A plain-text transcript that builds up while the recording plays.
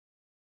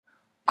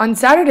On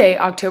Saturday,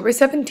 October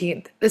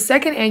 17th, the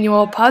second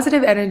annual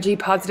Positive Energy,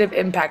 Positive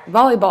Impact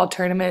Volleyball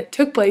Tournament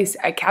took place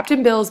at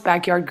Captain Bill's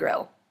Backyard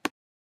Grill.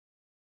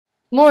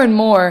 Lauren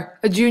Moore,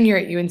 a junior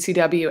at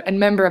UNCW and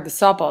member of the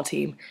softball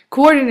team,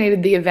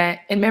 coordinated the event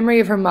in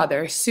memory of her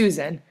mother,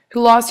 Susan,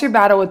 who lost her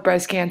battle with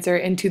breast cancer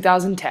in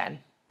 2010.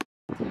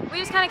 We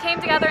just kind of came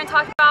together and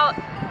talked about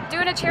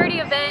doing a charity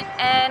event,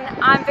 and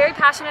I'm very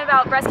passionate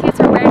about breast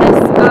cancer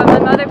awareness. My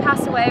mother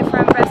passed away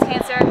from breast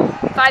cancer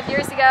 5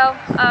 years ago,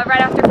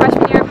 right after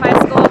freshman year of high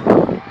school.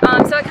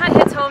 So it kind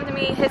of hits home to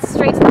me, hits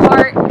straight to the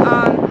heart.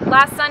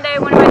 Last Sunday,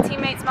 one of my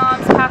teammates'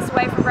 moms passed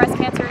away from breast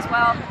cancer as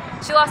well.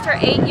 She lost her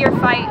 8-year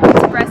fight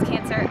to breast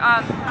cancer.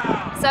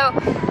 So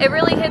it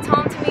really hits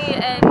home to me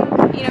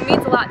and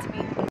means a lot to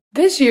me.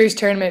 This year's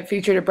tournament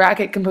featured a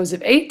bracket composed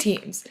of 8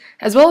 teams,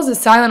 as well as a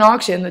silent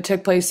auction that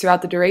took place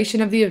throughout the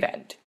duration of the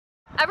event.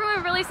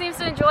 Everyone really seems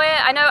to enjoy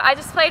it. I know I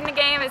just played in a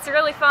game. It's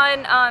really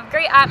fun,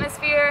 great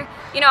atmosphere.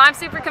 I'm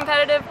super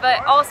competitive,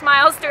 but all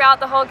smiles throughout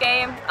the whole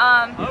game.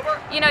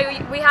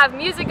 We have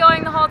music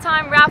going the whole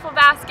time, raffle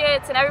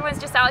baskets, and everyone's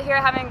just out here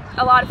having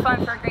a lot of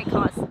fun for a great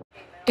cause.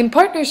 In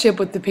partnership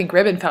with the Pink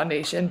Ribbon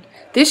Foundation,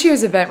 this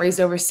year's event raised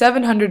over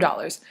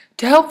 $700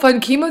 to help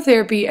fund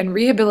chemotherapy and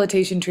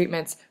rehabilitation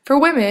treatments for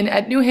women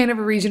at New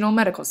Hanover Regional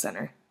Medical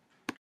Center.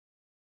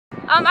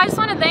 I just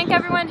want to thank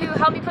everyone who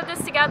helped me put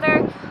this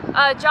together.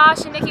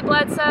 Josh and Nikki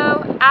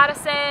Bledsoe,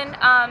 Addison,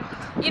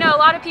 a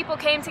lot of people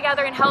came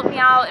together and helped me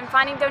out in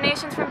finding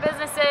donations from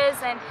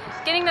businesses and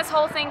getting this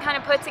whole thing kind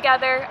of put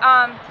together.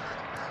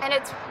 And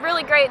it's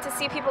really great to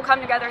see people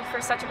come together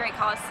for such a great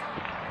cause.